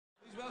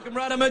Welcome,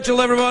 Radha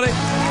Mitchell, everybody.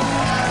 Welcome,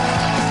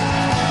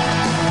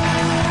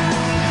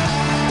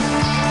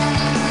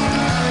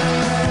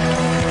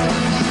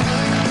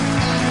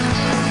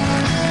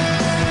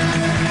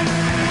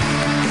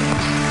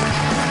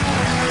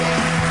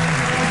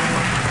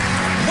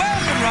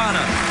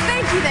 Radha.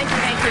 Thank you, thank you,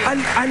 thank you.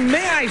 And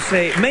may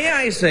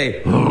I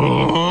say,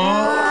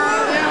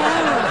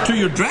 to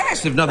your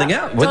dress, if nothing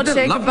else.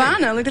 Dolce &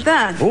 Gabbana, look at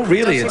that. Oh,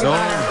 really? Dolce It's all,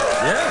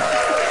 yeah.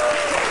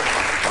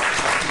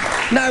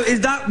 Now,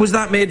 was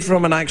that made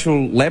from an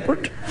actual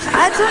leopard?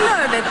 I don't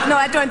know, but no,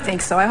 I don't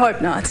think so. I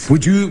hope not.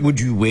 Would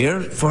you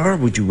wear fur?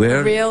 Would you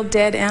wear A real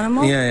dead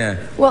animal? Yeah,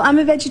 yeah. Well, I'm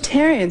a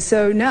vegetarian,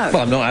 so no.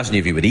 Well, I'm not asking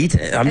you if you would eat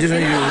it. I'm just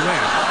asking you would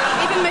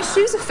wear. Even my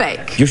shoes are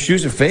fake. Your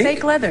shoes are fake?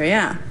 Fake leather,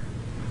 yeah.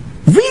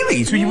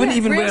 Really? So you wouldn't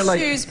even real wear like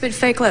shoes, but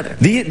fake leather.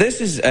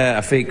 This is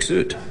a fake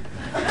suit.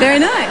 Very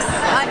nice.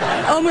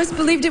 I almost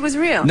believed it was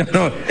real.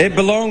 No, it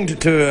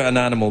belonged to an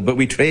animal, but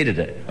we traded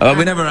it.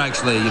 We never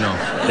actually,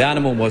 the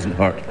animal wasn't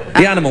hurt.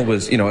 The animal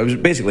was, it was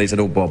basically it's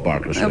an old Bob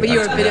Barker suit. Oh, but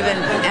you're a bit of an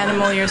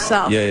animal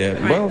yourself. Yeah, yeah.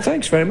 Right. Well,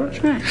 thanks very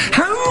much. Right.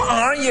 How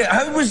are you?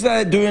 How was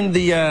doing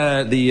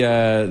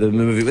the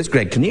movie? It's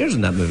Greg Kinnear's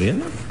in that movie,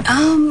 isn't it?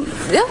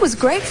 That was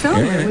great film.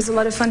 Yeah. It was a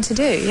lot of fun to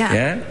do. Yeah.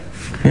 Yeah.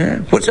 Yeah.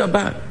 What's it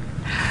about?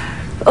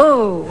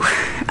 Oh,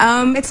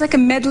 it's like a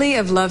medley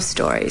of love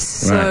stories.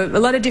 So Right. a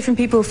lot of different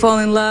people fall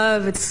in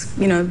love. It's,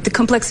 the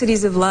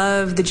complexities of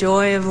love, the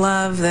joy of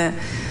love, the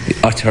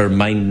utter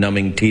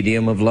mind-numbing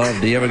tedium of love.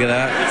 Do you ever get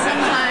that?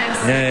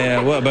 sometimes.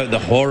 Yeah. What about the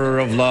horror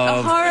of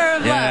love? The horror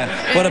of love.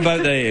 What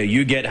about the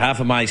you get half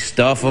of my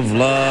stuff of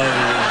love?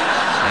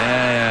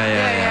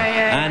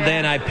 Yeah. And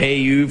then I pay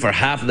you for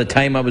half of the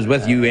time I was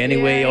with you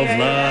anyway of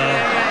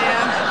love.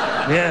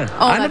 Yeah.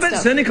 All I'm a that bit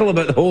stuff. cynical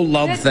about the whole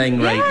love thing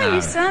right now. Yeah,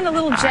 you sound a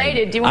little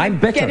jaded. Do you want I'm to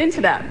bitter. get into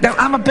that? Now,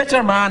 I'm a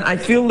bitter man. I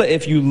feel that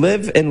if you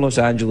live in Los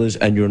Angeles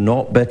and you're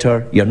not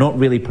bitter, you're not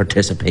really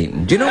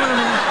participating. Do you know what I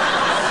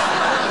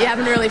mean? You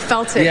haven't really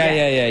felt it yet.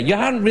 Yeah. You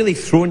haven't really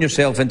thrown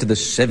yourself into the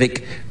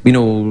civic,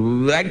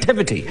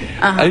 activity.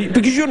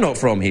 Because you're not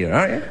from here,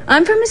 are you?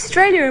 I'm from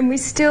Australia, and we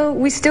still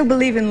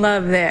believe in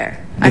love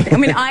there. I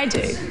mean, I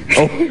do.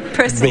 Oh,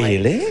 personally.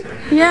 Really?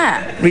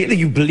 Yeah. Really?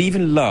 You believe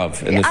in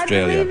love in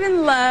Australia? I believe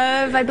in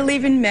love. I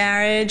believe in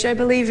marriage. I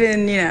believe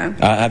in,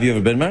 Have you ever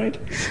been married?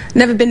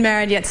 Never been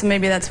married yet, so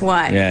maybe that's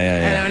why.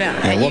 Yeah. I don't know.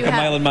 Yeah, You walk a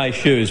mile in my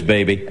shoes,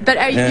 baby.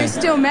 But you're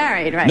still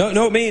married, right?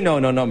 No, me? No,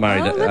 not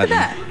married. Oh, look at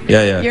that.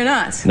 Yeah. You're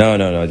not?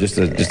 No, just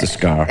a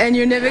scar. And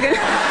you're never gonna...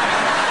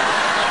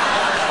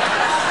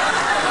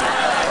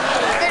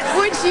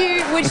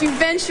 But would you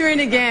venture in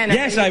again?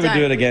 Yes, I would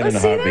do it again in a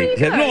heartbeat.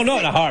 No, not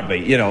in a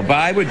heartbeat, but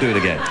I would do it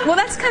again. Well,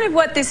 that's kind of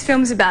what this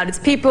film's about. It's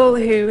people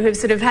who have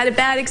sort of had a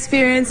bad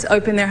experience,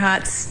 open their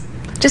hearts,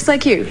 just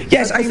like you.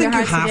 Yes, I think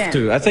you have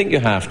to. I think you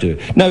have to.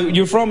 Now,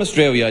 you're from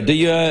Australia. Do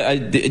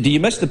you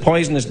miss the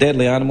poisonous,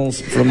 deadly animals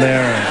from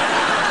there?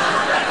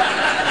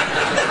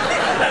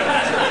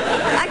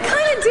 I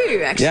kind of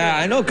do, actually. Yeah,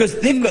 I know, because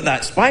they've got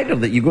that spider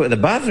that you go to the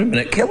bathroom and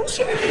it kills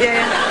you.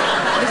 Yeah.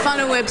 The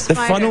funnel web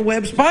spider. The funnel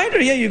web spider,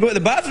 yeah, you go to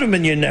the bathroom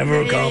and you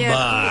never come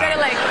back.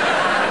 You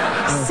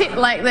gotta sit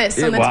like this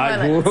on the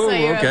toilet. Whoa, So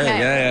you're okay.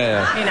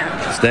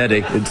 Yeah. Steady.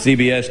 It's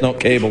CBS, not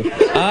cable.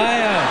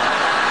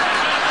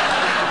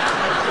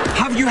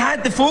 Have you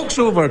had the folks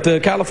over to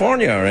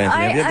California or anything?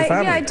 Have you had the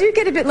family? Yeah, I do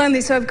get a bit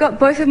lonely, so I've got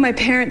both of my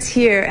parents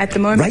here at the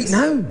moment. Right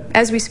now?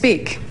 As we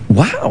speak.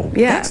 Wow,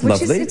 Yeah, that's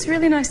lovely. It's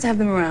really nice to have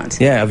them around.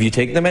 Yeah, have you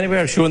taken them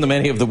anywhere? Shown them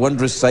any of the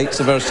wondrous sights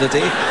of our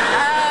city?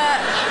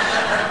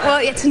 Well,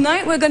 yeah,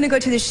 tonight we're going to go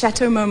to the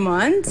Chateau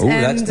Marmont. Oh,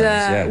 that's nice,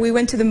 yeah. We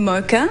went to the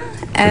MoCA.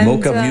 The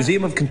MoCA,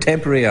 Museum of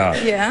Contemporary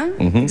Art. Yeah,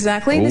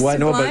 exactly. Oh, I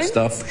know about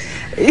stuff.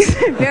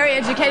 Very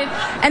educated.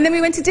 And then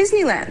we went to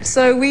Disneyland.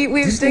 So we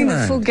were doing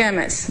the full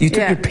gamut. You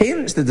took your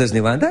parents to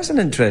Disneyland. That's an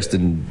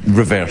interesting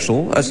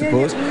reversal, I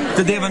suppose. Yeah.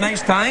 Did they have a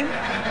nice time?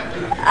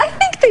 I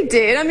think they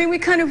did. I mean, we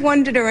kind of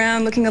wandered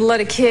around looking at a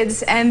lot of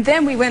kids, and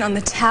then we went on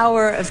the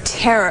Tower of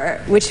Terror,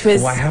 which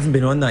was... Oh, I haven't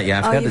been on that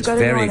yet. I've heard it's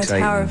very exciting. You've got to go on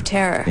the Tower of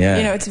Terror.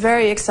 Yeah. It's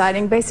very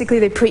exciting. Basically,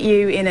 they put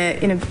you in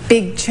a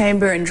big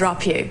chamber and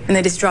drop you, and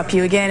they just drop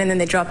you again, and then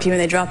they drop you, and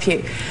they drop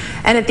you.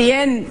 And at the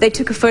end, they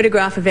took a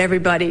photograph of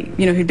everybody,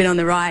 who'd been on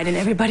the ride, and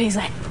everybody's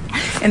like...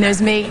 And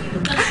there's me.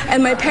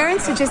 And my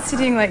parents are just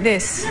sitting like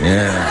this.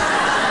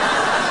 Yeah.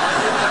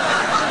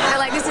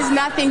 This is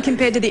nothing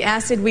compared to the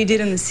acid we did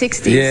in the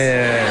 60s.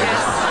 Yeah.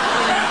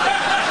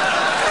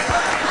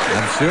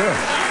 I'm sure.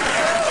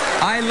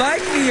 I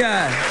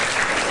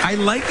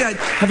like that.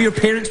 Have your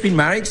parents been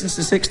married since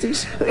the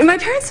 60s? My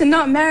parents are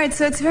not married,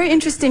 so it's very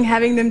interesting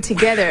having them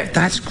together.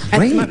 That's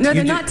great. No,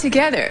 they're not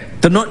together.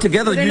 They're not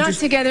together? They're not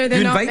together,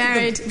 they're not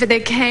married, but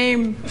they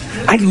came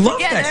I love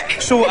together.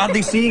 this. So are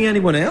they seeing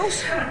anyone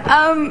else?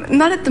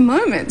 Not at the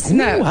moment,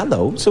 no. Oh,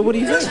 hello. So what do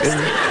you think?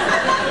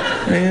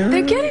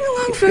 They're getting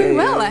along very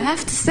well, I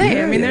have to say.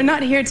 Yeah, I mean, they're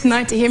not here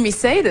tonight to hear me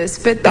say this,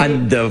 but they...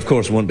 And, of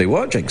course, won't be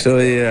watching, so...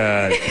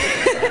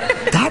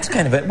 That's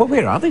kind of it. Well,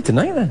 where are they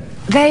tonight, then?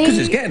 Because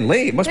it's getting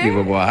late. It must be,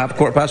 what,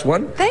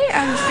 1:15? They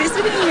are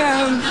visiting,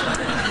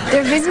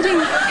 they're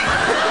visiting...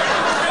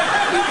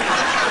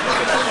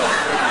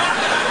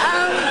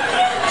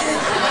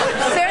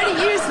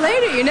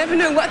 You never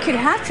know what could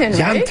happen,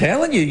 Yeah, right? I'm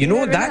telling you, you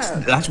know,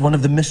 never that's one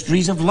of the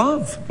mysteries of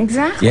love.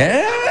 Exactly.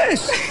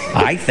 Yes.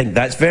 I think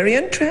that's very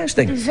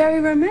interesting.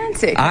 Very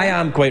romantic. I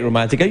am quite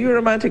romantic. Are you a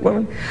romantic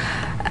woman?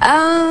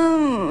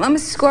 I'm a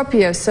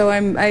Scorpio, so I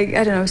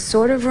don't know,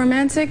 sort of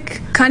romantic,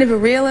 kind of a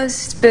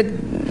realist, but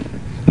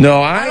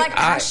No, I like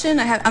passion.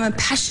 I'm a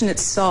passionate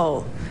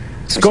soul.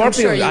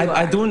 Scorpio. Sure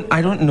I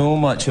don't know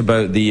much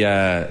about the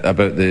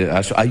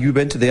Are you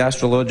into the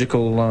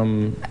astrological?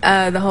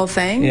 The whole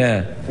thing.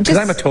 Yeah, because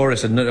I'm a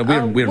Taurus, and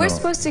we're not.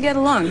 Supposed to get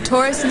along.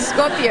 Taurus and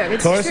Scorpio.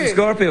 It's Taurus true. and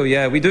Scorpio.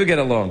 Yeah, we do get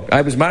along.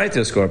 I was married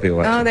to a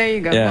Scorpio. Actually. Oh, there you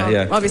go. Yeah, well,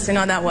 yeah. Obviously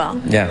not that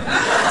well. Yeah.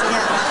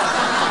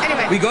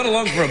 Anyway. We got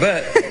along for a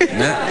bit.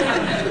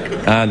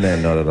 Yeah. And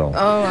then not at all.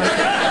 Oh. Okay.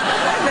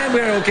 And then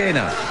we're okay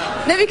now.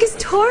 No, because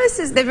Taurus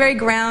they're very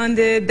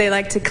grounded, they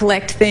like to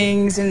collect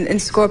things,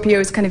 and Scorpio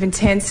is kind of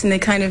intense, and they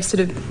kind of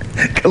sort of...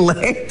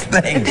 Collect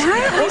things?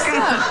 Apparently so.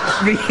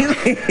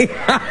 Really?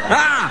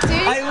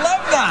 I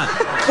love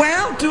that.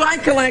 Well, do I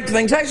collect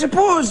things? I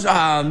suppose,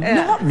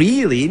 not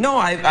really. No,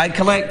 I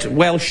collect,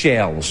 well,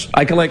 shells.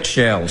 I collect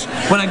shells.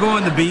 When I go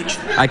on the beach,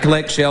 I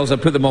collect shells, I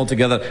put them all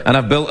together, and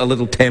I've built a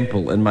little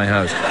temple in my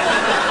house.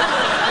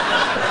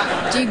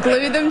 Do you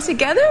glue them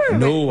together?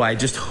 No, I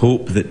just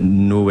hope that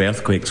no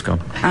earthquakes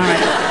come. All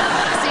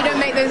right. So you don't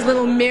make those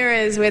little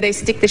mirrors where they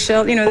stick the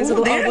shell, you know, those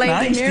little old lady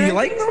nice. mirrors? Do you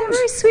like those? They're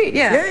very sweet,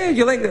 yeah. Yeah,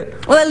 you like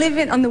that? Well, I live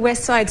on the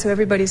west side, so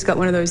everybody's got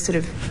one of those sort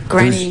of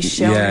granny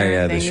shell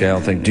Yeah, the shell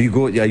thing. Do you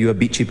go, are you a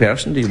beachy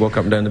person? Do you walk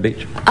up and down the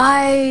beach?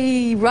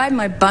 I ride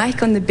my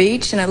bike on the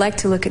beach, and I like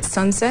to look at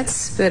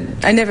sunsets, but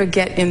I never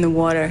get in the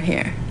water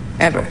here,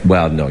 ever.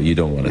 Well, no, you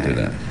don't want to do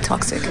that.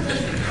 Toxic.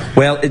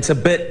 Well, it's a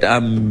bit, I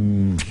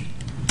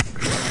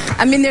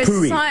mean, there's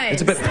pooey. signs.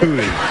 It's a bit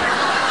pooey.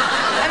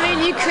 I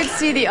mean, you could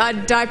see the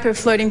odd diaper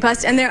floating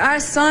past, and there are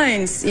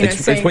signs, you know,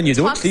 saying it's when you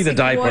don't see the toxic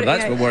diaper, water,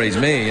 that's yeah. what worries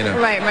me, you know.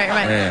 Right.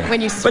 Yeah.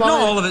 When you But swallow. not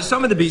all of it.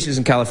 Some of the beaches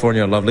in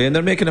California are lovely, and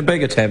they're making a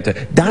big attempt to...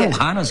 Daryl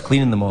Hannah's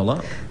cleaning them all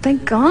up.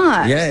 Thank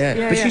God.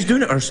 Yeah. But she's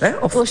doing it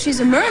herself. Well, she's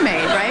a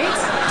mermaid, right?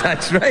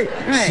 That's right.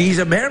 She's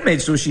a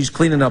mermaid, so she's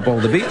cleaning up all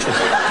the beaches.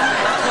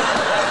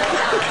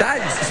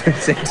 That's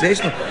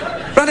sensational.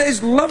 Radha,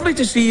 it's lovely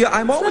to see you.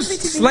 I'm always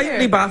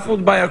slightly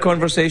baffled by our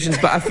conversations,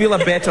 but I feel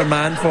a better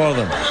man for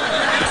them.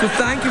 So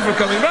thank you for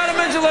coming. Radha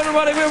Mitchell,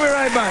 everybody. We'll be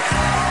right back.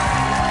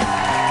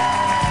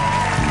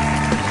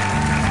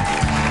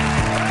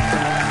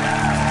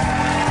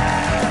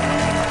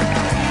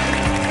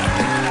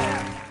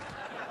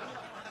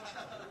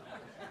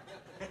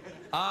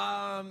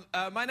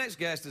 My next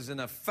guest is in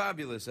a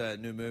fabulous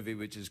new movie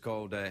which is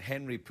called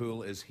Henry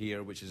Poole is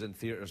Here, which is in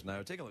theatres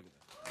now. Take a look at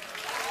this.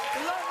 The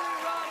lovely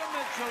Radha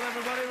Mitchell,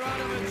 everybody.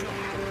 Radha Mitchell.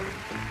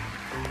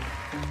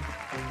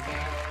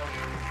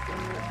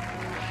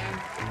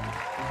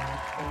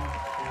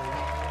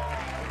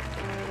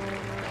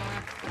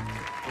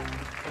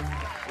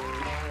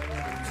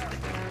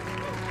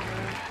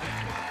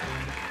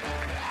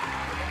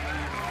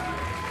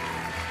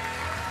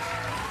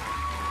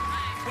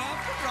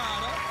 Welcome,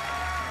 Radha.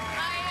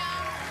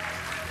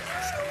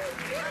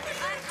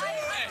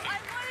 I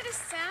wanted a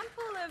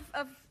sample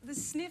of the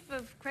sniff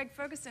of Craig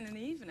Ferguson in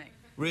the evening.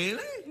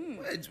 Really?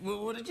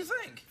 What did you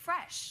think?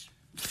 Fresh.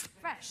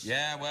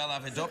 Yeah, well,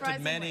 I've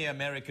adopted many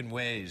American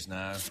ways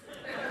now.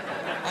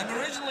 I'm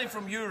originally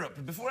from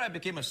Europe. Before I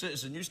became a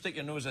citizen, you stick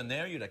your nose in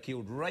there, you'd have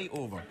keeled right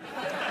over.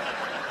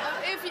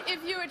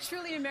 If you were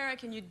truly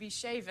American, you'd be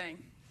shaving.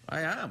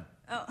 I am.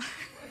 Oh,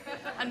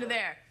 under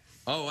there.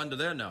 Oh, under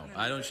there? No.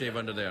 I don't shave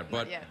under there,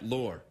 but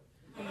lower.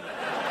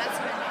 That's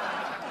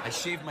right. I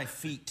shave my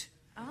feet.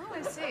 Oh,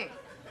 I see.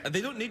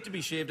 They don't need to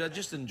be shaved, I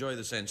just enjoy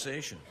the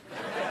sensation.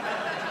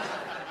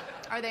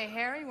 Are they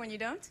hairy when you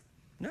don't?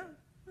 No.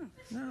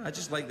 No, I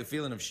just like the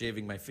feeling of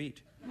shaving my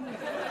feet.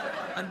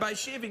 And by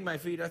shaving my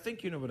feet, I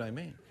think you know what I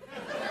mean.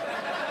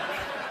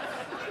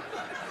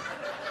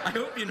 I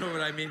hope you know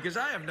what I mean, because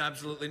I have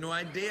absolutely no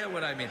idea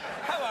what I mean.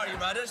 How are you,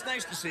 Radha? It's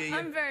nice to see you.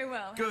 I'm very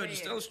well. Good. You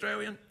still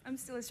Australian? I'm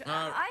still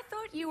Australian. I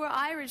thought you were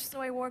Irish, so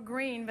I wore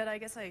green, but I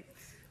guess I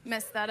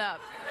messed that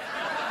up.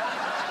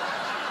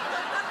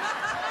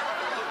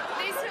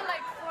 These are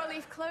like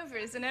four-leaf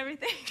clovers and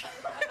everything.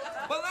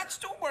 Well,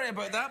 don't worry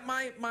about that.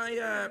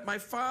 My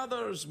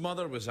father's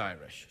mother was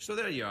Irish. So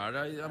there you are.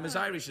 I'm as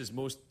Irish as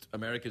most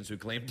Americans who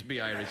claim to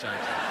be Irish,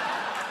 actually.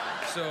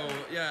 So,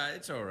 yeah,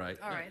 it's all right.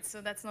 All right,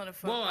 so that's not a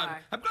faux Well,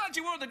 pas. I'm glad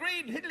you wore the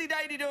green.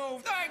 Hiddly-didy-do.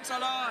 Thanks a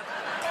lot.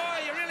 Oh,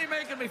 you're really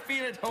making me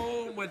feel at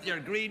home with your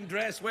green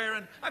dress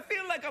wearing. I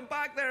feel like I'm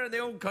back there in the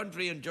old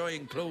country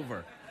enjoying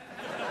clover.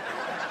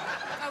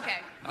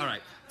 Okay. All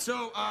right.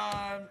 So,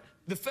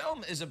 the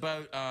film is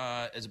about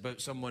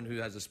someone who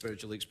has a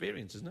spiritual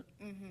experience, isn't it?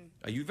 Mm-hmm.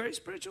 Are you very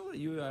spiritual? Are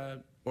you,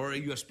 or are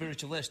you a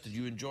spiritualist? Do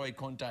you enjoy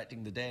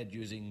contacting the dead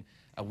using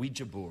a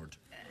Ouija board?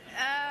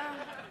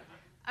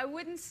 I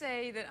wouldn't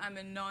say that I'm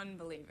a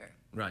non-believer.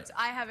 Right. So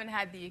I haven't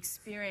had the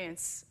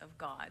experience of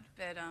God,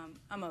 but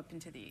I'm open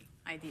to the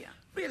idea.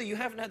 Really? You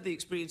haven't had the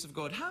experience of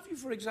God? Have you,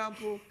 for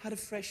example, had a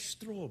fresh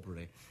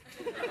strawberry?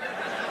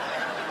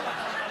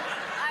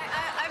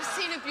 I've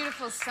seen a beautiful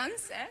beautiful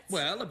sunset.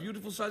 Well, a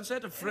beautiful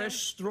sunset, a fresh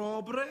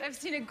strawberry. I've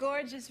seen a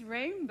gorgeous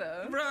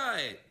rainbow.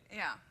 Right.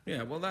 Yeah.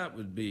 Yeah, well, that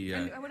would be...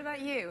 And what about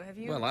you? Have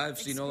you Well, I've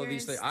seen all of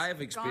these things. I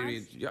have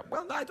experienced... God? Yeah,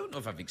 well, I don't know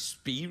if I've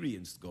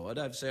experienced God.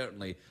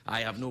 I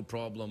have no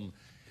problem...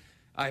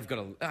 I've got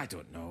a... I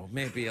don't know,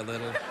 maybe a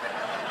little...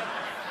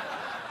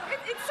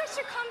 It's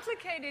such a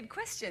complicated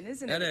question,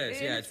 isn't it? It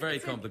is, yeah, it's a very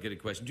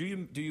complicated question.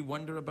 Do you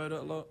wonder about it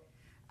a lot?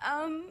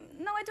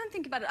 No, I don't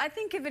think about it. I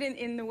think of it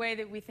in the way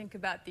that we think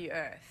about the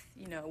Earth.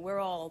 You know, we're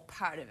all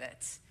part of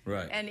it.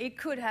 Right. And it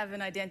could have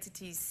an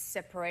identity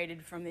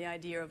separated from the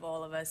idea of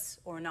all of us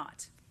or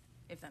not,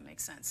 if that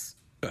makes sense.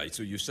 Right,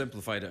 so you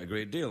simplified it a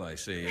great deal, I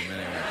see, in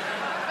many ways.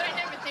 But I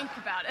never think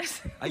about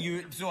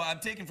it. So I'm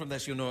taking from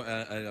this you're not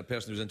a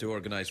person who's into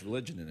organised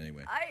religion in any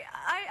way.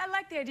 I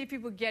like the idea of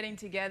people getting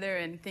together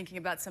and thinking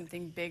about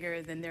something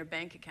bigger than their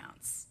bank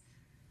accounts.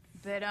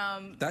 But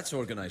that's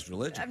organised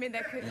religion. I mean,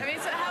 that could. I mean,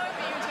 so however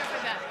you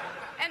interpret that.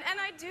 And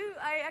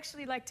I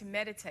actually like to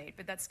meditate,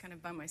 but that's kind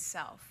of by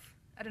myself.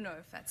 I don't know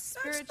if that's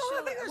spiritual.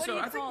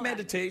 I think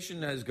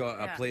meditation has got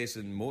a Yeah. place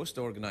in most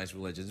organised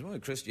religions. Well,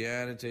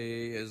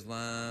 Christianity,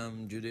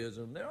 Islam,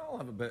 Judaism, they all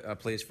have a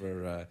place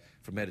for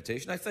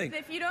meditation, I think.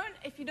 But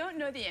if you don't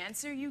know the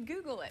answer, you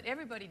Google it.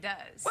 Everybody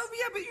does. Well,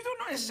 yeah, but you're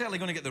not necessarily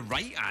going to get the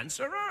right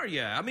answer, are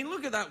you? I mean,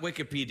 look at that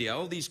Wikipedia.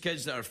 All these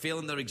kids that are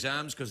failing their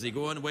exams because they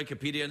go on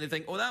Wikipedia and they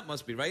think, oh, that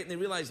must be right. And they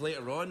realise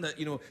later on that,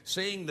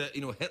 saying that,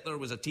 Hitler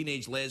was a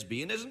teenage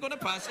lesbian isn't going to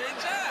pass the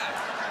exam.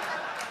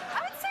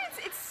 I would say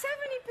it's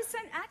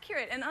 70%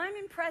 accurate, and I'm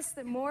impressed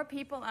that more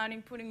people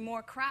aren't putting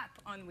more crap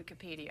on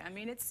Wikipedia. I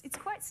mean, it's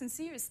quite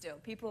sincere still.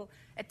 People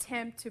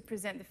attempt to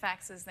present the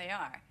facts as they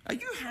are. Are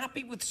you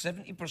happy with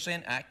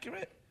 70%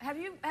 accurate? Have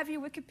you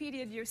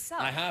Wikipedia'd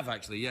yourself? I have,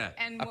 actually, yeah.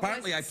 And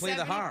apparently I play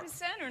the harp.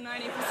 70% or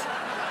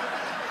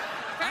 90%?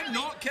 I'm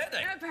not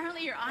kidding.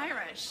 Apparently you're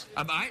Irish.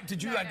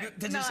 Did you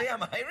say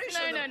I'm Irish?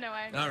 No.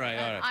 All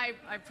right.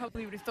 I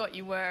probably would have thought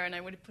you were, and I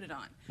would have put it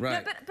on.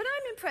 Right. No, but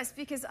I'm impressed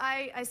because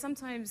I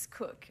sometimes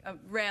cook,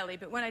 rarely,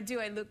 but when I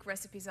do, I look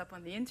recipes up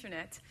on the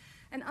internet.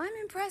 And I'm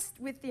impressed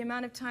with the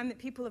amount of time that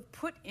people have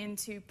put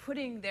into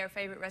putting their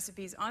favorite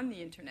recipes on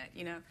the internet,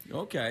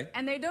 Okay.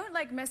 And they don't,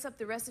 mess up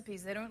the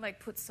recipes. They don't,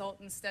 put salt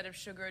instead of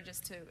sugar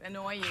just to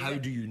annoy you. How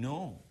do you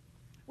know?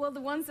 Well,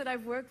 the ones that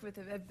I've worked with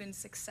have been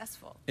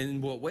successful.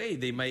 In what way?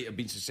 They might have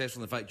been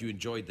successful in the fact you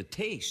enjoyed the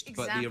taste.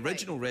 Exactly. But the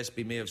original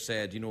recipe may have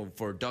said,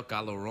 for duck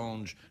à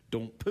l'orange,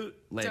 don't put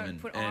lemon.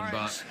 Don't put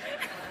orange.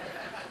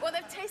 Well,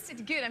 they've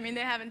tasted good. I mean,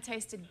 they haven't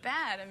tasted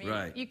bad. I mean,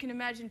 right. You can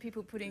imagine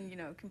people putting,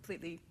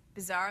 completely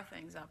bizarre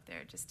things up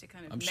there just to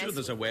kind of I'm sure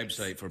there's a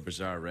website for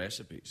bizarre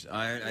recipes.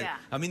 I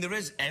mean, there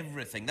is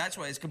everything. That's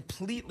why it's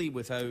completely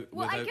without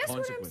I guess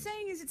consequence. what I'm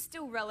saying is it's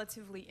still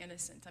relatively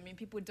innocent. I mean,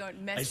 people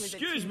don't mess with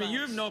it Excuse too me, much.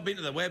 you've not been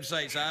to the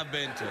websites I've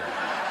been to.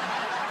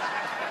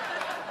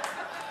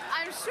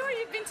 I'm sure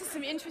you've been to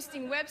some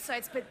interesting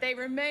websites, but they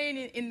remain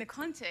in the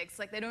context.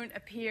 They don't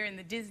appear in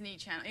the Disney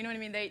Channel. You know what I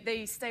mean?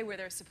 They stay where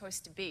they're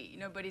supposed to be.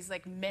 Nobody's,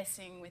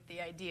 messing with the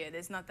idea.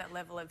 There's not that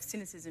level of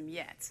cynicism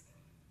yet.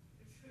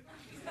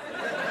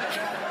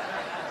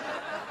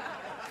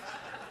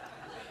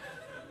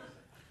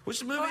 What's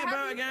the movie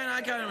about again?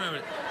 I can't remember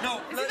it.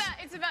 No,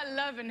 it's about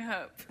love and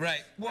hope.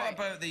 Right. What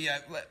about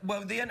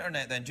the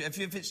internet then?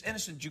 If it's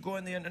innocent, do you go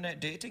on the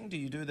internet dating? Do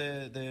you do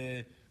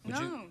the?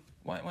 No.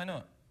 Why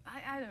not?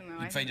 I don't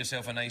know. You'd find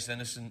yourself a nice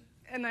innocent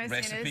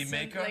recipe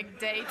maker.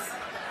 Date.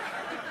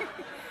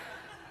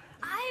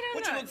 I don't know.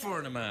 What do you look for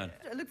in a man?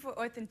 I look for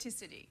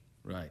authenticity.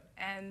 Right.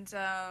 And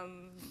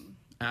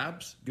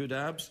abs, good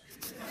abs.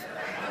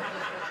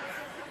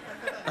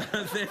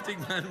 Authentic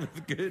man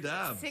with good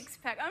abs.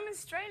 Six-pack. I'm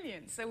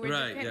Australian, so we're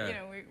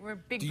we're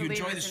big believers in that. Do you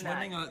enjoy the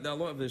swimming? A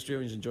lot of the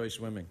Australians enjoy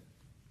swimming.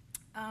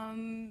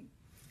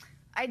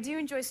 I do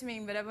enjoy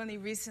swimming, but I've only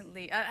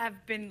recently...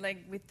 I've been,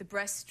 with the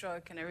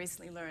breaststroke, and I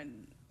recently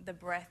learned the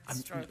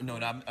breaststroke.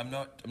 I'm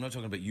not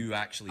talking about you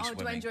actually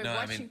swimming. Do I enjoy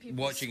watching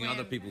people watching swim?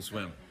 other people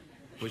swim,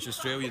 which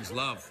Australians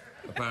love,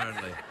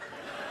 apparently.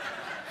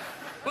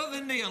 Well,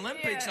 in the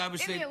Olympics, I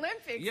was saying... In the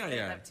Olympics, yeah.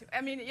 they love to.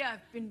 I mean,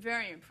 I've been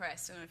very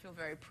impressed, and I feel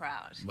very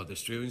proud. But the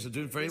Australians are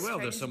doing very well.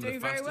 They're some of the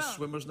fastest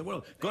swimmers in the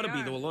world. Got to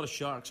be, though, a lot of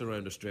sharks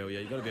around Australia.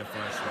 You've got to be a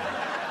fast swimmer.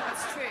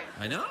 That's true.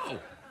 I know.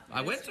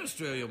 I went to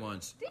Australia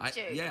once. Did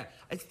you? Yeah.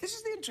 This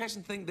is the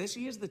interesting thing.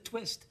 Here's the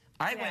twist.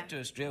 I went to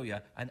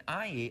Australia and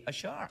I ate a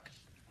shark.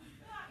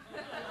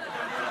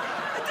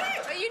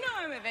 But you know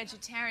I'm a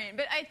vegetarian.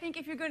 But I think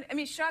if you're going to... I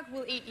mean, shark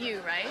will eat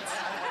you, right?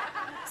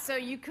 So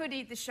you could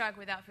eat the shark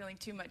without feeling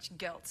too much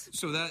guilt.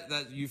 So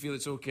that you feel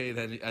it's okay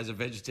then as a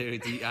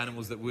vegetarian to eat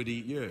animals that would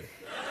eat you?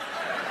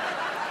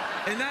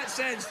 In that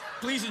sense,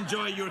 please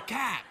enjoy your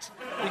cat.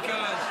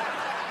 Because...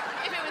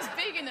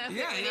 big enough, it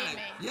would eat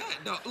me. Yeah,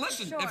 no,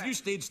 listen, sure. If you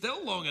stayed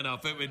still long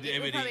enough, it would eat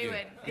you. Would,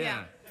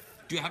 yeah.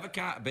 Do you have a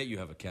cat? I bet you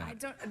have a cat. I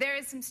don't. There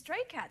are some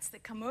stray cats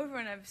that come over,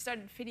 and I've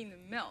started feeding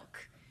them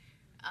milk.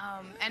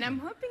 And I'm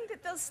hoping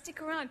that they'll stick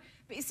around.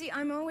 But you see,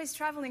 I'm always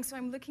traveling, so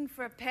I'm looking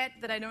for a pet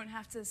that I don't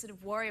have to sort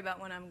of worry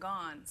about when I'm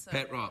gone. So.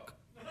 Pet rock.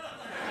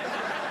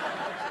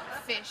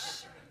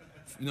 Fish.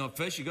 You know,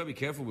 fish, you got to be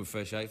careful with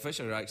fish. Fish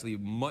are actually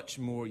much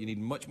more, you need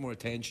much more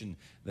attention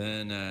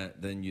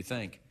than you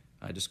think.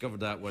 I discovered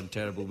that one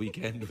terrible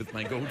weekend with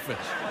my goldfish.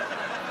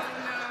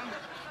 Oh,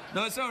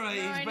 no. No, it's all right.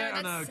 No, He's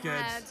better now,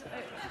 kids.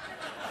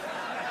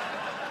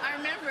 I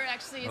remember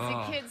actually as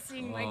a kid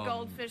seeing my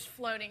goldfish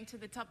floating to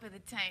the top of the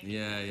tank.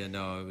 Yeah,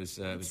 no, it was...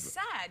 It's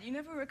sad. You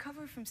never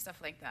recover from stuff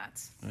like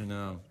that. I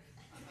know.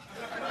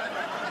 So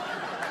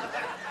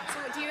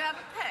do you have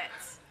a pet?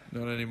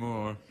 Not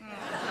anymore. Oh.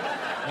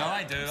 No,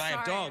 I do. I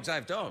have dogs. Oh,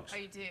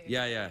 you do?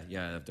 Yeah, I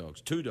have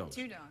dogs. 2 dogs.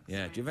 2 dogs.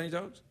 Yeah. Do you have any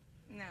dogs?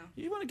 No.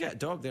 You want to get a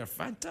dog, they're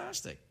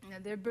fantastic. No,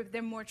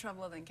 they're more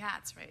trouble than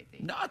cats, right?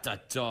 Not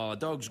at all. A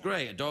dog's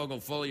great. A dog will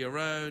follow you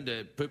around,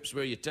 it poops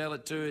where you tell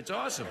it to. It's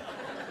awesome.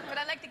 But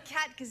I like the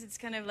cat because it's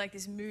kind of like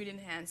this mood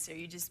enhancer.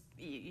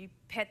 You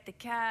pet the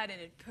cat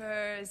and it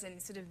purrs and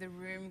sort of the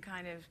room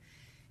kind of...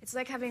 It's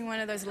like having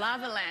one of those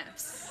lava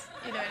lamps.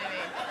 You know what I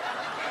mean?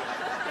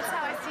 That's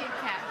how I see a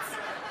cat.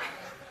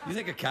 You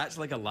think a cat's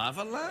like a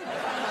lava lamp?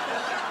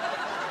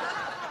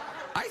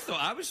 I thought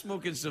I was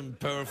smoking some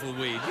powerful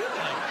weed.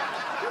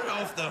 You're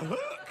off the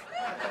hook. They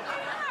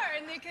are,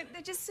 and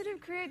they just sort of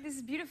create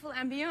this beautiful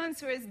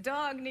ambience, whereas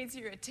dog needs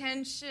your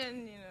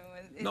attention, you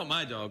know. Not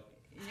my dog.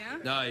 Yeah?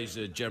 No, he's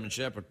a German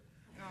Shepherd.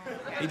 Oh,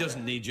 okay. He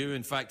doesn't need you.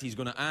 In fact, he's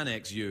going to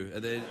annex you.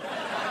 I've seen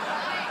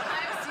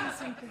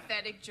some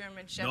pathetic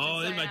German Shepherds. No,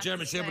 this is my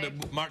German Shepherd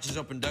that marches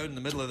up and down in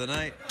the middle of the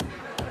night.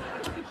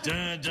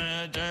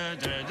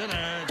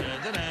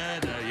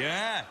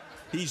 Yeah,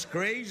 he's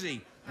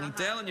crazy. I'm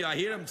telling you, I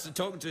hear him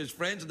talking to his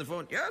friends on the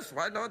phone. Yes,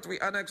 why not? We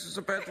annex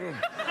the bedroom.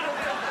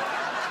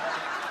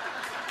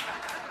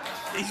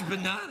 He's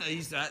banana.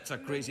 That's a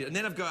crazy. And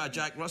then I've got a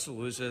Jack Russell,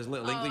 who's his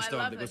little English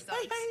dog that goes,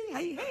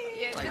 hey.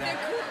 Yeah, like they're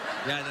cool.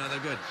 Yeah, no, they're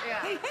good. Yeah.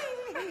 Hey.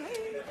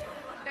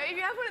 Now, if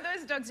you have one of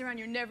those dogs around,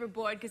 you're never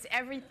bored because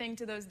everything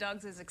to those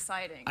dogs is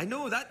exciting. I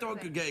know, that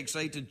dog could get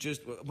excited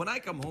just... When I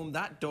come home,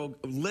 that dog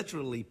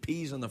literally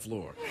pees on the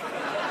floor.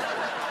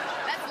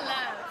 That's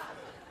love.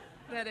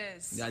 That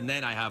is. Yeah, and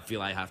then I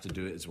feel I have to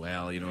do it as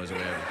well, you know, as a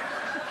way of...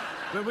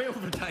 We're way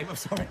over time, I'm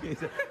sorry.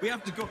 We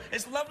have to go.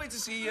 It's lovely to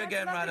see you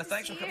again, Radha.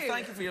 Thank you for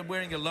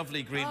wearing your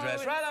lovely green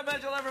dress. Radha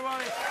Mitchell,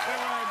 everybody. We're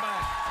right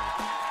back.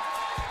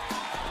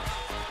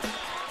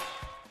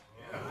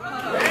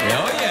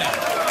 Oh, yeah.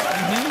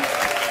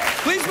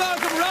 Please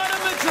welcome Radha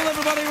Mitchell,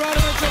 everybody.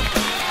 Radha Mitchell.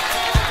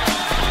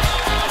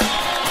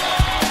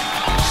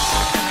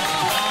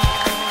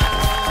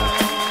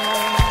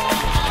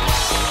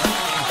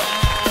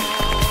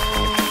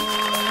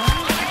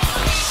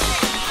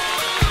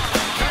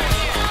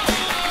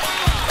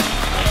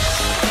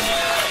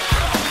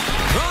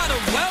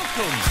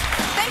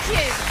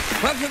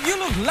 Welcome. You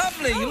look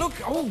lovely. You look...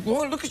 Oh,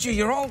 boy, look at you.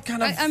 You're all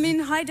kind of... I'm in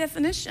high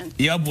definition.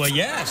 Yeah, well,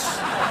 yes.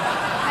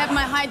 I have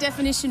my high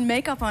definition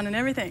makeup on and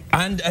everything.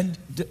 And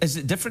is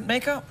it different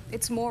makeup?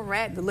 It's more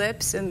red. The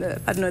lips and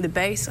the... I don't know, the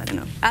base. I don't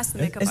know. Ask the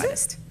makeup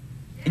artist.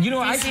 You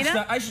know,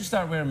 I should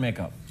start wearing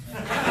makeup.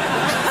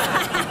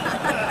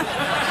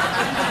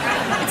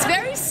 It's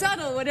very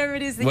subtle, whatever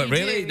it is that you do.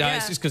 Really? No,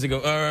 it's just because they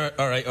go,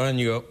 all right, on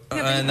you go.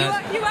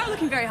 Yeah, you are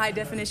looking very high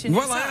definition.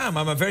 Well, I am.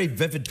 I'm a very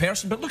vivid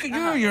person. But look at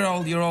you. You're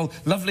all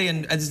lovely.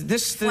 And is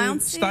this the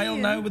style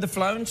now with the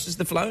flounce? Is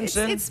the flounce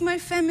in? It's my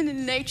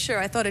feminine nature.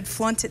 I thought I'd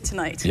flaunt it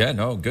tonight. Yeah,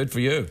 no, good for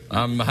you.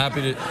 I'm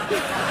happy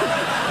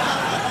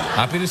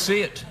to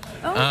see it.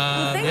 Oh,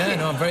 well, thank you.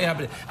 No, I'm very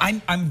happy.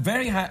 I'm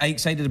very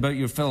excited about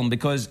your film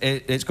because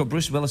it's got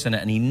Bruce Willis in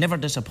it, and he never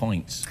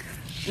disappoints.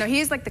 No,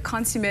 he is like the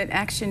consummate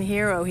action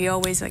hero. He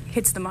always like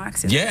hits the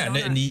marks. Yeah,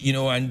 and you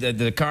know, and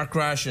the car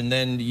crash, and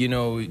then you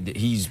know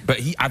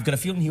I've got a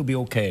feeling he'll be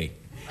okay.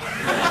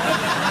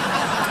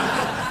 I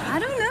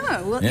don't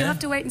know. Well, you'll have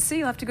to wait and see.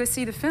 You'll have to go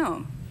see the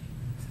film.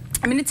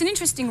 I mean, it's an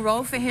interesting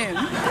role for him.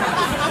 Go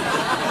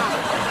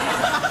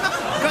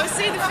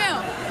see the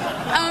film.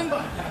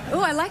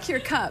 Oh, I like your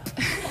cup.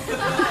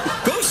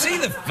 Go see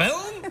the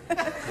film?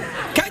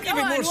 Can't you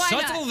be more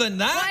subtle than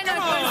that? Why not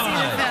go see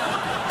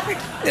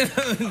the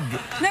film?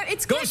 No,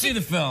 it's go see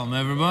the film,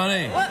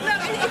 everybody. Well, no,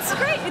 it's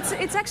great.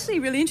 It's actually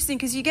really interesting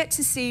because you get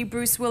to see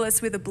Bruce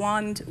Willis with a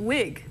blonde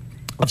wig.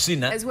 I've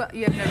seen that. As well,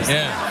 you have never seen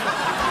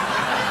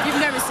that. You've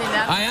never seen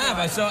that before. I have.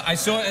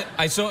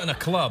 I saw it in a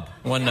club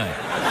one night.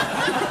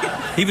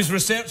 He was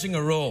researching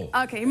a role.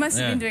 Okay, he must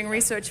have been doing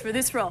research for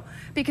this role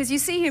because you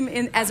see him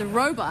as a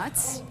robot.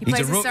 He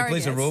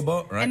plays a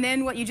robot, right? And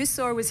then what you just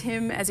saw was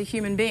him as a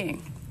human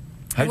being.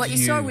 What you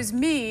saw was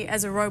me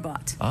as a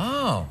robot.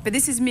 Oh. But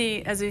this is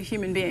me as a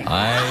human being.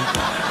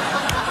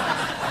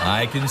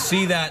 I can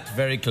see that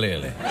very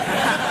clearly.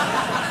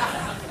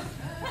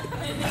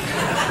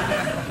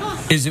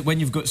 Is it when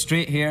you've got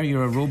straight hair,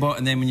 you're a robot,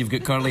 and then when you've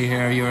got curly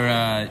hair,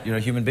 you're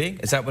a human being?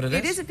 Is that what it is?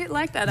 It is a bit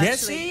like that, actually.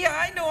 Yes, see,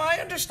 I know, I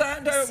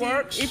understand how it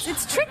works.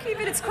 It's tricky,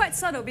 but it's quite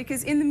subtle,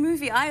 because in the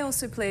movie, I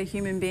also play a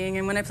human being,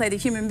 and when I play the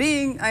human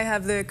being, I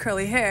have the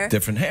curly hair.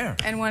 Different hair.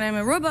 And when I'm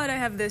a robot, I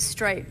have the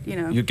straight, you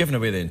know. You're giving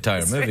away the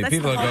entire movie.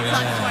 People are going,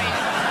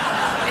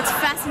 It's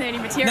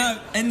fascinating material. Now,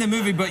 in the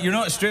movie, but you're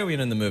not Australian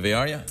in the movie,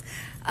 are you?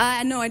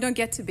 No, I don't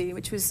get to be,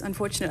 which was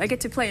unfortunate. I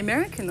get to play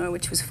American, though,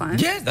 which was fun.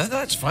 Yeah,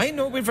 that's fine.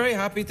 No, we're very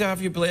happy to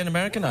have you play an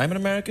American. I'm an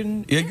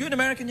American. Are you an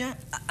American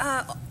yet?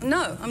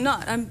 No, I'm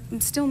not.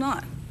 I'm still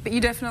not. But you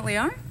definitely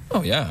are?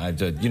 Oh, yeah. I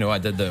did, I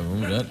did the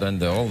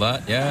and all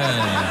that.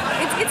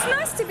 Yeah. It's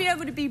nice to be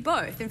able to be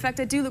both. In fact,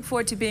 I do look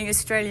forward to being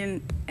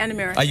Australian and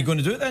American. Are you going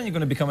to do it then? You're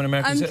going to become an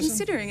American citizen? I'm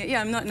considering it.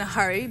 Yeah, I'm not in a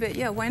hurry, but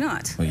yeah, why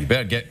not? Well, you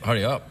better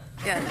hurry up.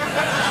 Yeah.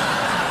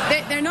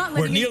 They're not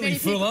letting We're nearly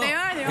full up. They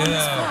are. They're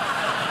almost full.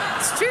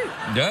 It's true.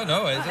 Yeah,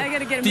 no. I got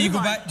to get a Do you move go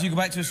on. back? Do you go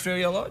back to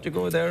Australia a lot? Do you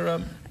go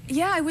there?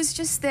 Yeah, I was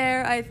just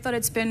there. I thought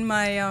I'd spend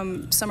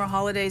my summer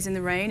holidays in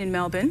the rain in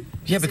Melbourne.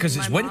 Yeah, because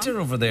it's winter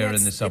over there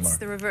in the summer. It's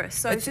the reverse.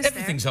 So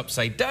everything's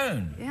upside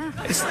down. Yeah.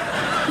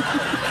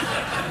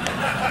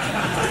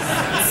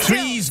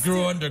 Trees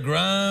grow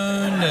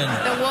underground,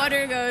 and the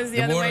water goes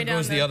the other way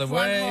down the other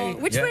way.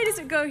 Which way does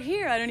it go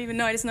here? I don't even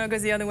know. I just know it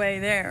goes the other way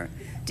there.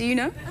 Do you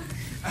know?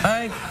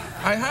 I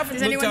haven't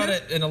looked at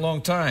it in a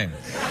long time.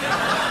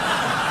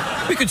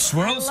 We could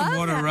swirl some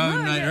water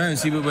around right now and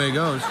see what way it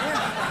goes.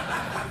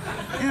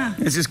 Yeah.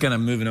 It's just kind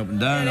of moving up and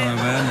down.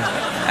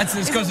 It's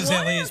because it's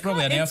LA. It's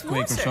probably an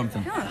earthquake or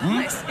something. Oh,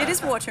 nice. It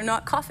is water,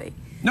 not coffee.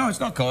 No, it's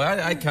not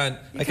coffee. I can't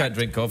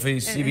drink coffee.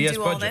 CBS do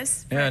budget. All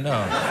this? Yeah,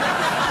 no.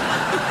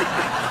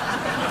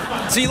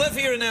 So you live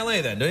here in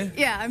LA then, do you?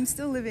 Yeah, I'm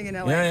still living in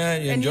LA. Yeah,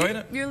 you enjoying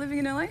it? You're living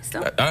in LA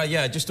still?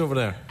 Yeah, just over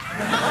there.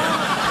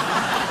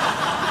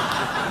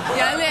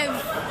 Yeah, I live.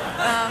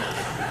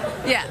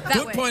 That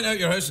Don't way. point out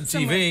your house on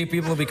TV.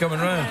 People will be coming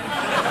around.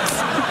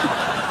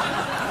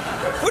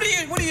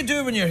 What do you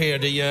do when you're here?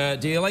 Do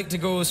you like to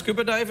go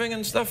scuba diving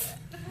and stuff?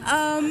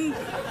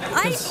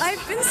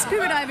 I've been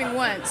scuba diving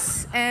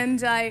once,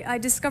 and I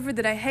discovered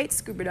that I hate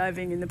scuba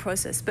diving in the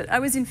process. But I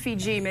was in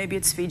Fiji. Maybe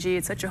it's Fiji.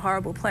 It's such a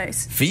horrible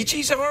place.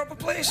 Fiji's a horrible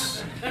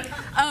place? No.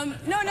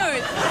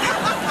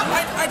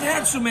 I'd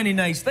heard so many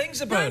nice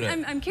things about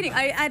it. I'm kidding.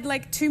 I had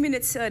like 2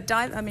 minutes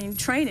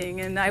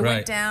training, and I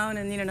went down,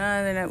 and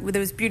there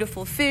was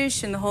beautiful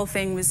fish, and the whole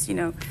thing was,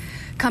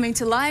 coming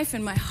to life,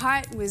 and my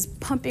heart was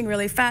pumping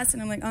really fast,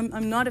 and I'm like,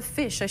 I'm not a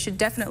fish. I should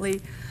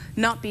definitely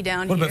not be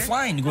down here. What about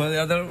flying? You go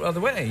the other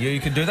way. You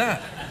could do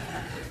that.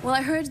 Well,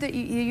 I heard that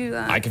you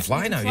I can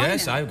fly now,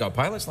 yes. I've got a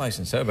pilot's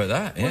license. How about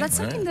that? Well, that's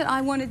something that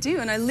I want to do,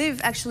 and I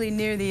live actually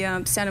near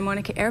the Santa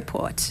Monica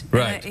airport.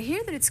 Right. And I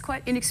hear that it's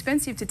quite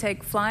inexpensive to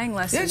take flying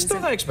lessons. Yeah, it's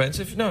not that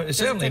expensive. No, it's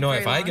certainly not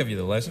if I give you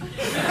the lesson.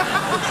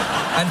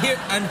 and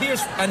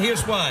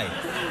here's why.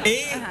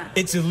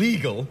 It's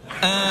illegal.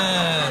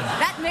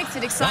 That makes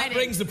it exciting. That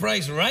brings the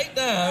price right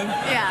down.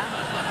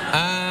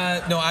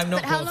 Yeah. No, I'm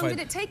not But how qualified. long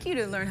did it take you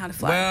to learn how to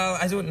fly? Well,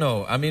 I don't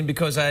know. I mean,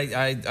 because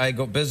I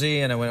got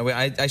busy and I went away.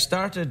 I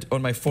started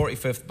on my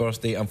 45th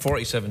birthday. I'm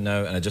 47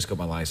 now, and I just got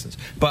my license.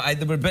 But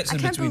there were bits in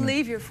between. I can't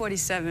believe you're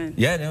 47.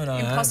 Yeah, no.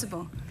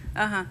 Impossible.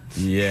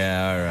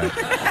 Yeah, all right.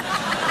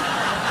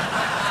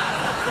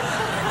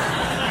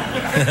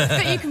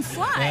 But you can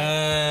fly.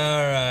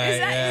 All right. Is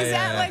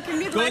that like a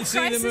midlife crisis? Go and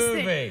see the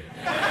movie.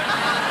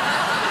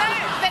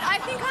 But I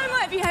think I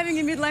might be having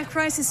a midlife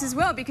crisis as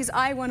well, because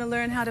I want to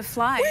learn how to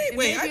fly.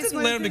 Wait, I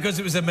didn't learn because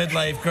it was a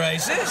midlife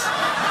crisis.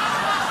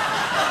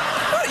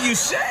 What are you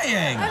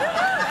saying? I don't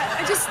know.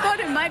 I just thought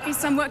it might be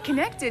somewhat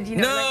connected,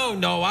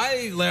 No,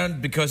 I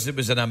learned because it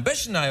was an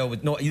ambition.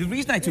 The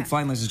reason I took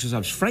flying lessons is because I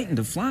was frightened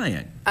of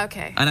flying.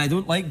 Okay. And I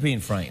don't like being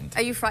frightened.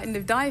 Are you frightened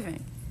of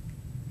diving?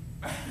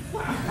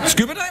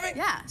 Scuba diving?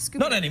 Yeah,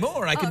 scuba Not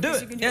anymore. I can do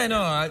it. Yeah,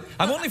 no,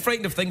 I'm only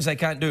frightened of things I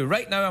can't do.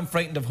 Right now, I'm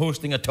frightened of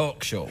hosting a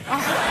talk show.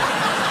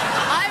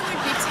 I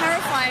would be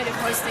terrified of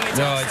hosting a talk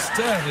show. No, it's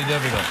terribly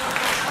difficult.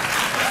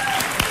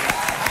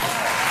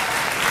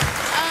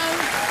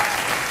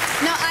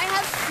 No, I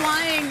have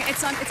flying.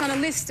 It's on a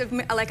list of.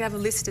 I have a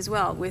list as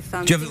well with.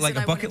 Do you have like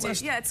a bucket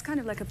list? Yeah, it's kind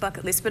of like a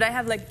bucket list. But I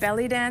have like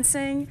belly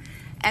dancing,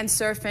 and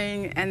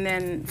surfing, and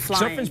then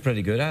flying. Surfing's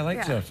pretty good. I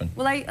like surfing.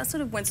 Well, I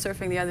sort of went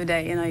surfing the other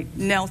day, and I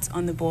knelt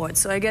on the board.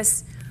 So I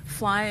guess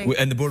flying.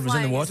 And the board was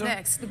in the water?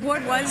 Next. The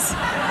board was.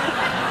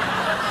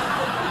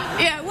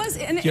 Yeah, it was.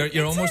 And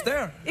you're almost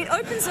there. It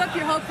opens up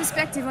your whole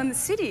perspective on the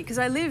city, because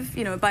I live,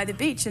 by the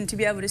beach, and to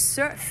be able to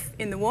surf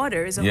in the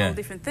water is a whole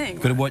different thing.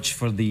 Got to watch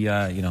for the,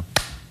 The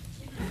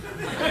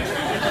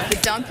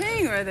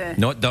dumping or the...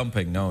 Not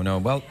dumping, no.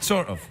 Well,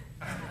 sort of.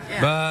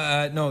 Yeah.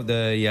 But no,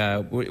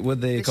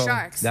 what they the call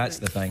sharks. That's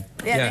the thing.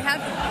 Yeah, they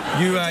have.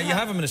 You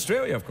have them in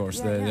Australia, of course.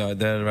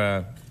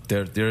 There's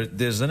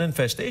an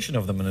infestation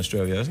of them in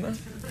Australia, isn't there?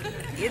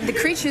 The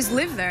creatures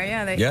live there.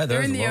 Yeah,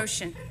 they're in the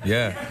ocean.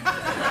 Yeah.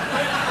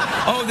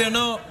 Oh, they're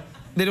not.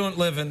 They don't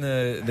live in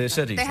the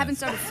cities. They haven't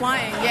started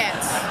flying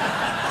yet.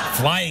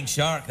 Flying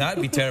shark,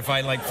 that'd be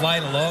terrifying. Like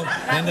flying along,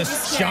 and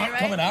this shark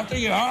coming after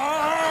you.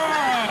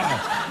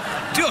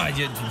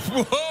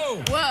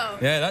 Whoa! Whoa!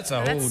 Yeah, that's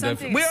a whole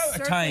different. We're out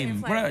of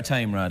time. We're out of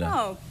time, Radha.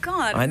 Oh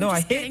God! I know.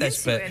 I hate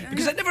this bit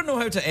because I never know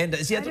how to end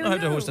it. See, I don't know how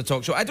to host a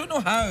talk show. I don't know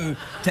how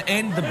to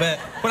end the bit.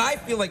 But I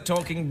feel like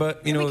talking.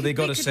 But they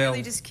got to sell. We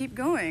could really just keep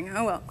going.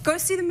 Oh well. Go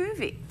see the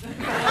movie. Maybe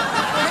we'll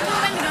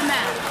end it on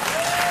that.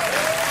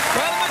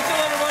 Well, thanks a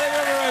lot, everybody.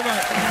 We'll be right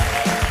back.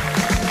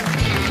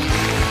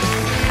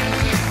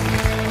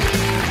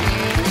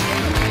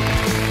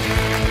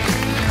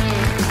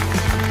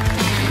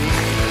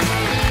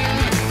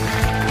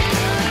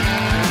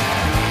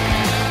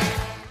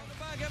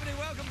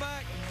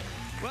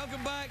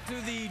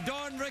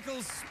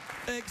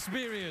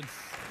 experience.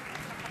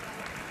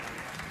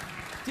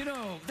 Do you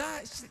know,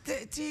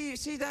 do you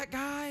see that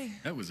guy?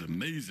 That was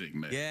amazing,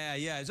 man.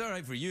 Yeah, it's all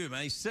right for you,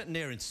 man. He's sitting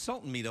there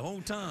insulting me the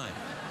whole time.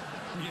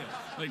 Yeah,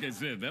 like I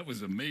said, that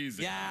was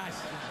amazing. Yes.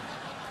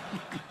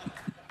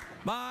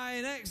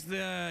 My next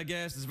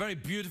guest is a very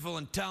beautiful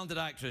and talented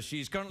actress.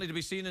 She's currently to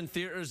be seen in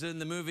theatres in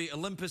the movie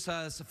Olympus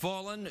Has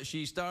Fallen.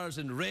 She stars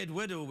in Red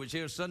Widow, which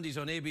airs Sundays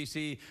on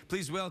ABC.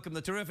 Please welcome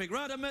the terrific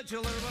Radha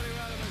Mitchell, everybody.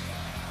 Radha Mitchell.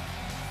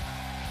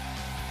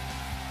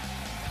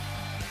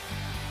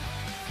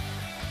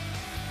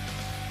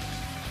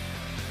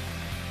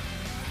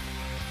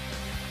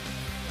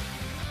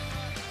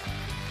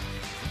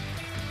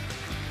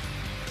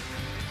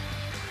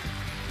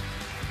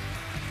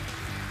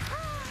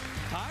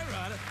 Hi,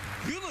 Radha.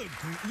 You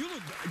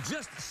look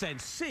just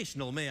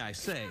sensational, may I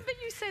say. But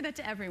you say that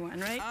to everyone,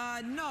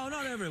 right? No,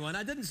 not everyone.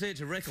 I didn't say it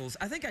to Rickles.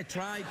 I think I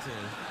tried to.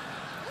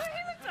 Well,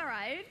 he looks all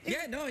right.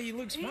 Yeah, no, he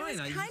looks fine.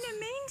 He's kind of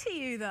mean to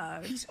you, though.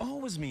 He's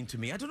always mean to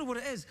me. I don't know what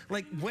it is.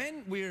 Like,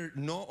 when we're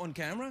not on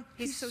camera,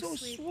 he's so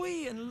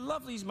sweet and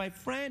lovely. He's my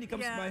friend. He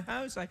comes to my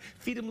house. I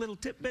feed him little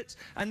tidbits.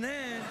 And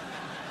then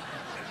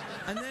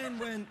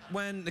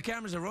when the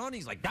cameras are on,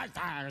 he's like, da,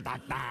 da, da,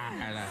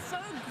 da. So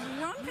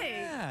grumpy.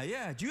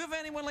 Yeah. Do you have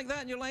anyone like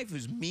that in your life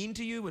who's mean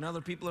to you when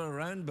other people are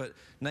around, but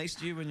nice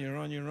to you when you're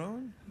on your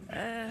own?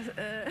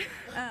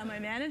 My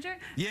manager?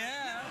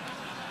 Yeah.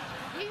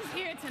 He's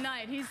here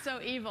tonight. He's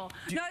so evil.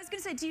 No, I was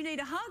going to say, do you need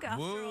a hug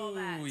after all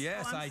that?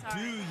 Yes, I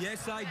do.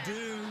 Yes, I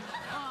do.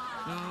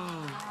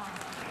 Oh,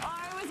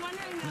 I was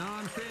wondering that. No,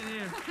 I'm sitting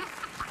here.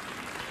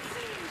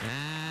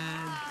 And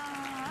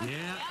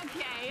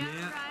Okay, all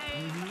right.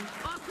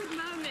 Awkward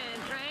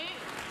moment, right?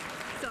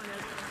 Sort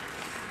of.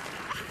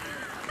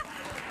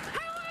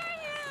 How are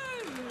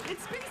you?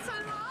 It's been so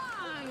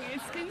long.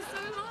 It's been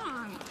so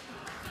long.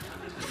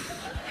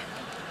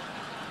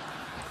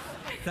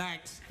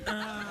 thanks.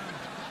 I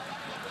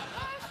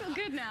feel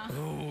good now.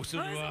 Oh, so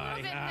do I was a little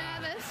bit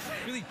nervous.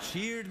 Really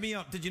cheered me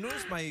up. Did you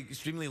notice my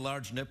extremely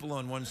large nipple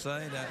on one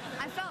side?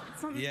 I felt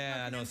something.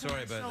 Yeah, I know.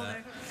 Sorry about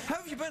that. How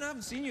have you been? I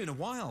haven't seen you in a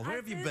while. Where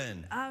have you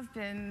been? I've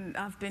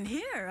been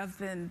here. I've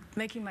been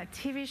making my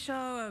TV show.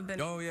 I've been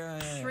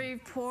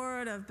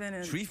Shreveport. I've been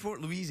in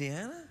Shreveport,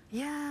 Louisiana?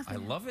 Yeah. I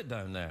love it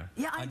down there.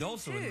 Yeah, I And do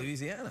also too. in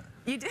Louisiana.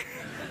 You do?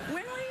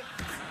 When were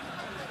you?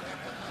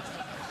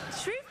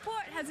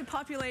 Shreveport has a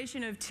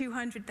population of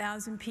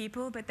 200,000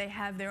 people, but they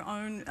have their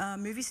own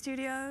movie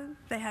studio.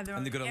 They have their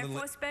own Air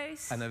Force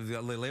base. And they've got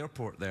a little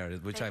airport there,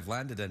 which I've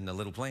landed in a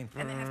little plane.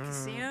 And they have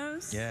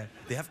casinos. Yeah,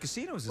 they have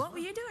casinos as What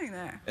well. were you doing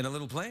there? In a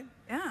little plane?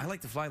 Yeah. I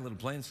like to fly little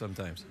planes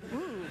sometimes.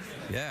 Ooh.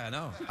 Yeah, I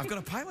know. I've got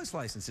a pilot's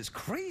license. It's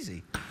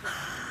crazy.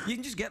 You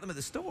can just get them at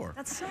the store.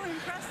 That's so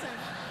impressive.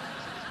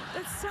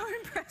 That's so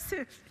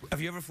impressive.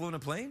 Have you ever flown a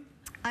plane?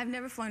 I've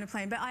never flown a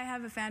plane, but I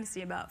have a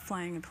fantasy about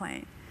flying a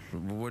plane.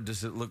 What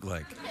does it look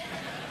like?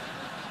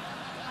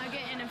 I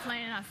get in a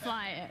plane and I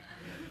fly it.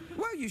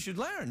 Well, you should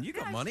learn. You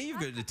got money. You've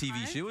got the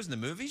TV shows and the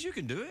movies. You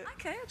can do it.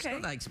 Okay. It's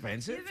not that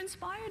expensive. You've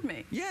inspired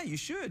me. Yeah, you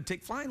should.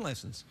 Take flying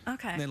lessons.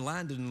 Okay. And then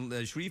land in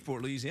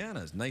Shreveport,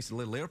 Louisiana. It's a nice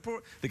little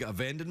airport. They got a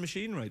vending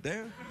machine right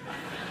there.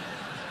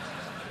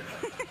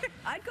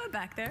 I'd go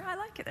back there. I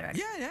like it there,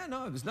 actually. Yeah,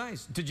 no, it was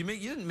nice. You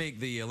didn't make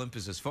the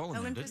Olympus Has Fallen,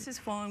 Olympus Has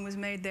Fallen was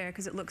made there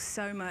because it looks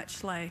so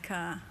much like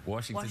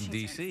Washington,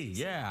 D.C.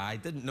 Yeah, I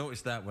didn't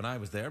notice that when I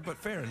was there, but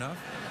fair enough.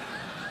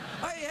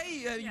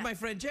 Hey, my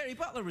friend Jerry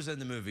Butler was in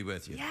the movie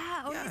with you.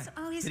 Yeah.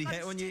 He's Did he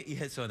hit on you? He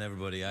hits on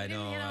everybody, I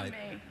know. He didn't hit on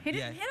me. He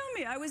didn't hit on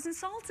me. I was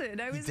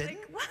insulted. I was like,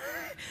 what?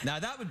 Now,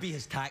 that would be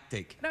his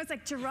tactic. No, it's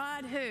like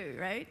Gerard who,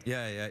 right?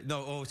 Yeah.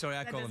 No, sorry,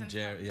 I call him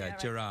Jerry. Yeah,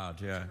 Gerard,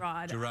 yeah.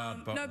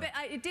 Gerard Butler. No, but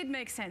it did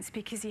make sense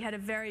because he had a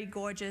very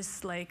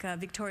gorgeous, like,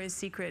 Victoria's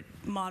Secret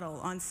model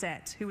on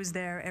set who was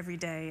there every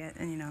day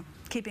and,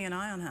 keeping an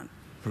eye on him.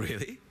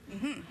 Really?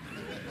 Mm-hmm.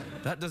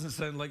 That doesn't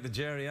sound like the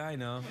Jerry I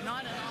know.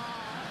 Not at all.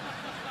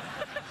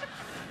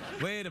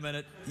 Wait a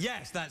minute.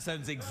 Yes, that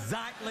sounds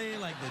exactly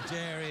like the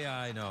Jerry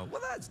I know.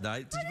 Well, that's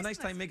nice. Did you have a nice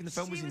time making the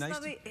film? Was he nice?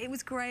 It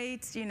was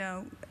great.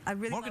 I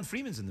really. Morgan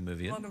Freeman's in the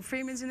movie. Morgan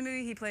Freeman's in the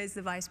movie. He plays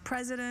the vice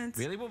president.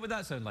 Really? What would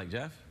that sound like,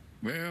 Jeff?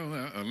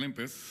 Well,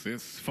 Olympus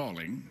is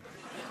falling.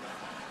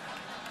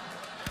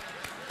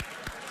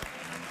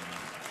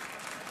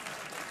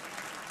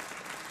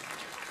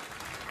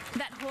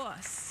 That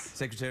horse.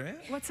 Secretariat?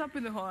 What's up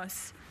with the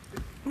horse?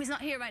 He's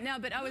not here right now,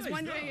 but I was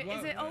wondering,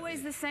 is it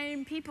always the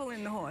same people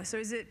in the horse, or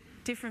is it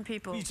different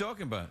people? What are you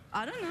talking about?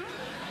 I don't know.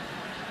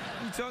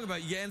 What are you talking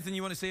about? You got anything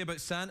you want to say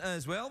about Santa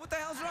as well? What the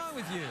hell's wrong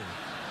with you?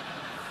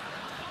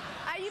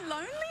 Are you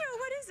lonely, or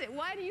what is it?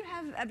 Why do you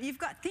have... you've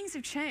got... Things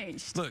have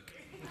changed. Look...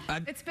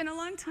 It's been a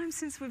long time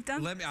since we've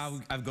done this.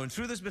 I've gone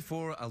through this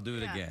before, I'll do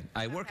it again.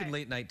 I work in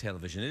late night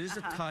television. It is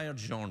a tired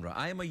genre.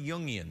 I am a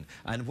Jungian.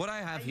 And what I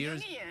have here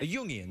is... A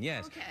Jungian,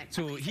 yes. Okay.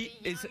 So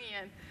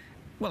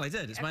Well, I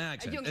did. It's my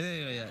accent.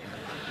 Yeah.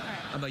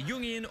 I'm a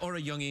Jungian or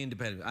a Jungian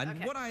dependent.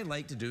 And what I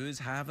like to do is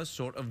have a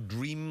sort of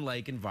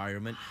dream-like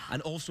environment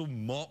and also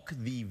mock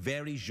the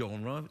very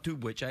genre to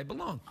which I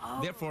belong.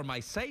 Therefore, my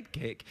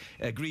sidekick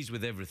agrees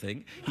with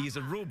everything. He's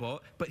a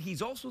robot, but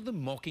he's also the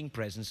mocking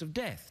presence of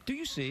death. Do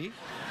you see?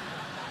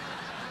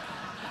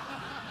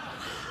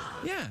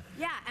 Yeah.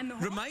 Yeah, and the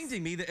horse?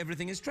 Reminding me that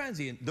everything is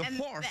transient. The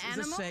horse is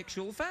a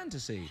sexual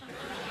fantasy.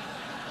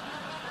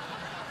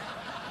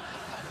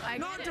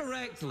 Not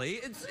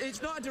directly.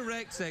 It's not a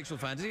direct sexual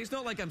fantasy. It's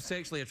not like I'm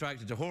sexually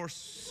attracted to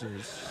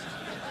horses.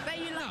 But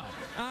you love.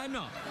 No, I'm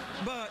not.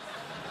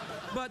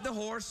 But the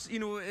horse, you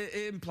know, it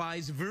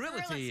implies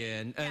virility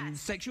and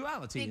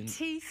sexuality. Big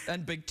teeth.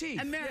 And big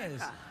teeth. America.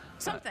 Yes.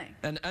 Something.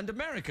 And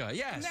America,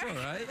 yes, America.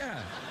 All right,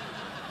 yeah.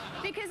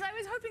 Because I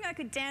was hoping I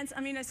could dance.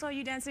 I mean, I saw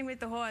you dancing with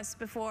the horse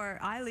before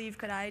I leave.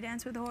 Could I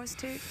dance with the horse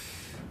too?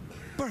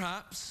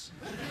 Perhaps.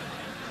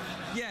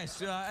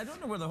 Yes, I don't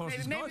know where the horse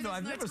is going. No,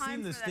 I've never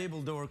seen the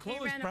stable door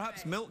closed.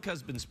 Perhaps milk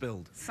has been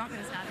spilled.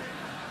 Something's happened.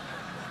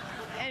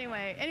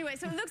 Anyway,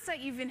 so it looks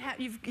like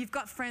you've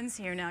got friends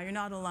here now. You're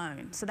not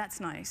alone, so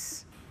that's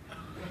nice.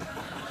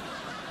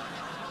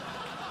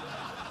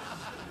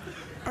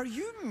 Are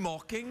you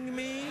mocking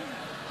me?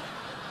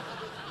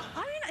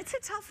 I mean, it's a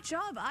tough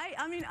job.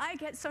 I mean, I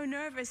get so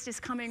nervous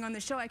just coming on the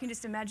show. I can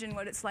just imagine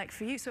what it's like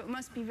for you. So it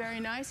must be very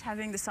nice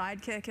having the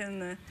sidekick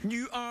and the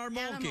You are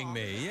mocking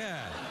me,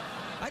 yeah.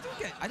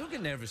 I don't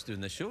get nervous doing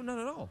this show, not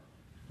at all.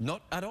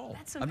 Not at all.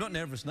 I'm not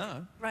nervous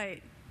now.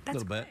 Right. That's a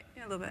little bit.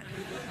 Yeah, a little bit.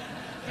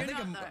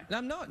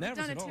 I'm not nervous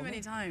at all. You've done it too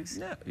many times.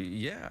 No,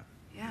 yeah.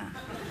 Yeah.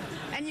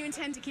 And you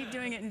intend to keep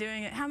doing it and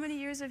doing it. How many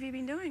years have you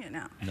been doing it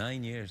now?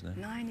 9 years now.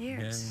 9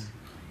 years.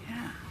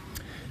 Yeah.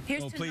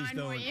 Here's to 9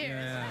 more years.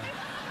 Yeah.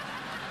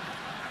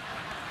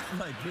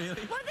 Like,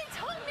 really? Well, they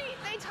told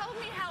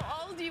me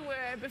how old you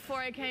were before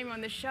I came on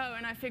the show,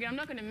 and I figured I'm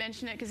not going to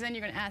mention it because then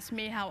you're going to ask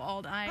me how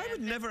old I am. I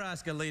would never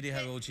ask a lady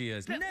how old she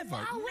is. Never.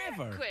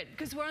 Good,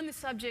 because we're on the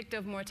subject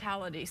of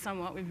mortality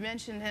somewhat. We've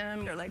mentioned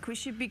him. They're like, we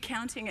should be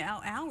counting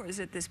our hours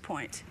at this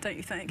point, don't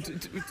you think?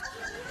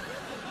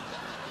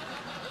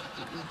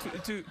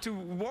 To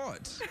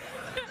what?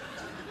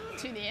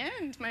 To the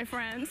end, my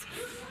friends.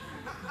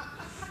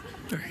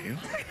 There you go.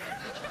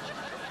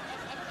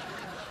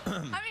 I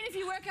mean, if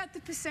you work out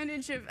the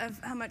percentage of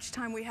how much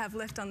time we have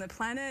left on the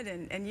planet,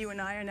 and you and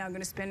I are now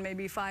going to spend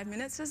maybe 5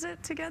 minutes, is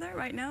it, together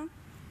right now?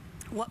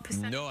 What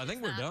percentage? No, I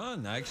think we're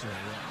done, actually.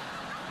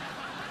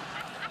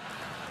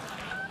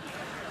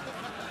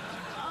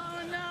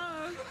 Oh,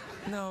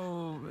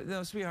 no.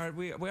 No, sweetheart,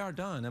 we are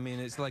done. I mean,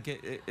 it's like,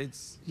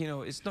 it's, you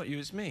know, it's not you,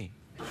 it's me.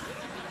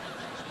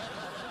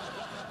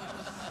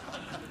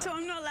 So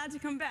I'm not allowed to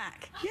come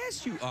back?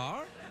 Yes, you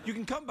are. You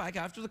can come back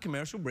after the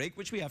commercial break,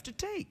 which we have to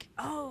take.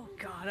 Oh,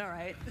 God, all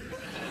right.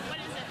 What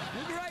is it?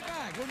 We'll be right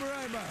back. We'll be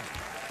right back.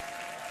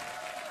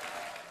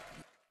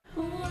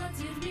 What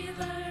did we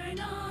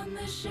learn on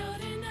the show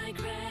tonight,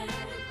 Greg?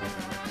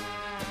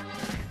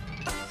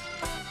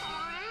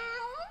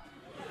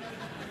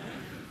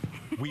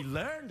 We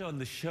learned on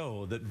the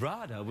show that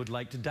Radha would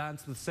like to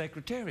dance with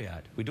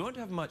Secretariat. We don't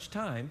have much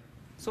time,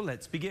 so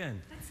let's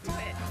begin. Let's do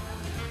it.